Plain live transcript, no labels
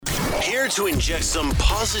Here to inject some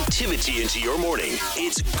positivity into your morning.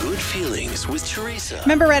 It's Good Feelings with Teresa.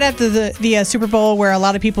 Remember right after the Super Bowl where a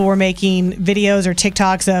lot of people were making videos or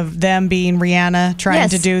TikToks of them being Rihanna trying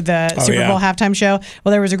to do the Super Bowl halftime show?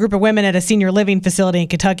 Well, there was a group of women at a senior living facility in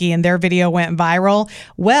Kentucky, and their video went viral.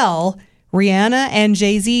 Well, Rihanna and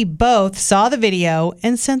Jay-Z both saw the video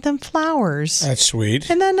and sent them flowers. That's sweet.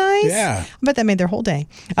 Isn't that nice? Yeah. I bet that made their whole day.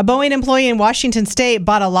 A Boeing employee in Washington State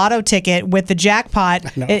bought a lotto ticket with the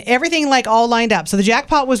jackpot. Everything like all lined up. So the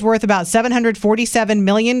jackpot was worth about $747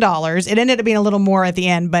 million. It ended up being a little more at the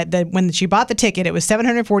end, but when she bought the ticket, it was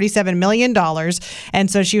 $747 million. And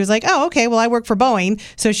so she was like, oh, okay, well, I work for Boeing.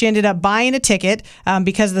 So she ended up buying a ticket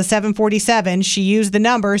because of the 747. She used the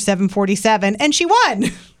number 747 and she won.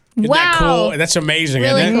 Isn't that cool? That's amazing.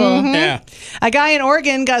 Really isn't it? cool. Mm-hmm. Yeah. A guy in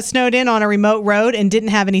Oregon got snowed in on a remote road and didn't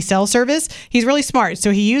have any cell service. He's really smart.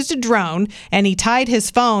 So he used a drone and he tied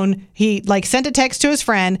his phone. He sent a text to his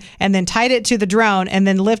friend and then tied it to the drone and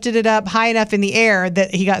then lifted it up high enough in the air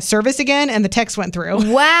that he got service again and the text went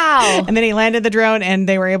through. Wow. And then he landed the drone and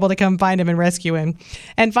they were able to come find him and rescue him.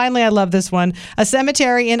 And finally, I love this one. A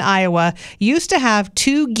cemetery in Iowa used to have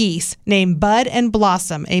two geese named Bud and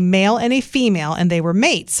Blossom, a male and a female, and they were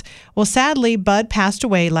mates. Well, sadly, Bud passed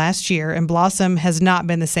away last year and Blossom has not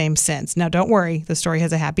been the same since. Now, don't worry, the story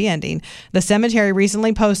has a happy ending. The cemetery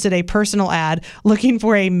recently posted a personal ad looking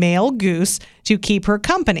for a male goose to keep her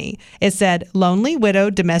company. It said, lonely widow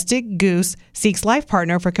domestic goose seeks life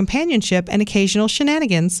partner for companionship and occasional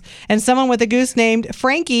shenanigans. And someone with a goose named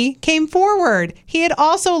Frankie came forward. He had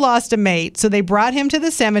also lost a mate, so they brought him to the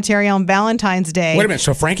cemetery on Valentine's Day. Wait a minute.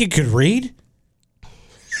 So Frankie could read?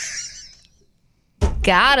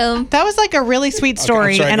 Got him. That was like a really sweet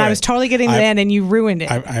story, sorry, and go I was ahead. totally getting to the end, and you ruined it.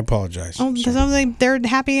 I apologize. Oh, they're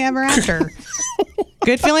happy ever after.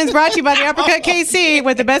 Good Feelings brought to you by the Uppercut KC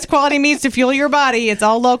with the best quality meats to fuel your body. It's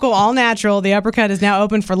all local, all natural. The Uppercut is now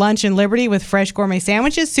open for lunch in Liberty with fresh gourmet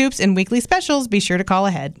sandwiches, soups, and weekly specials. Be sure to call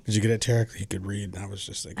ahead. Did you get it, Tarek? He could read. I was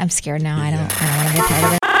just thinking. I'm scared now. I don't want to get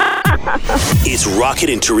part of it. It's Rocket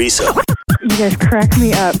and Teresa You guys crack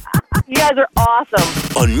me up. You guys are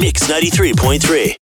awesome. on Mix 93.3.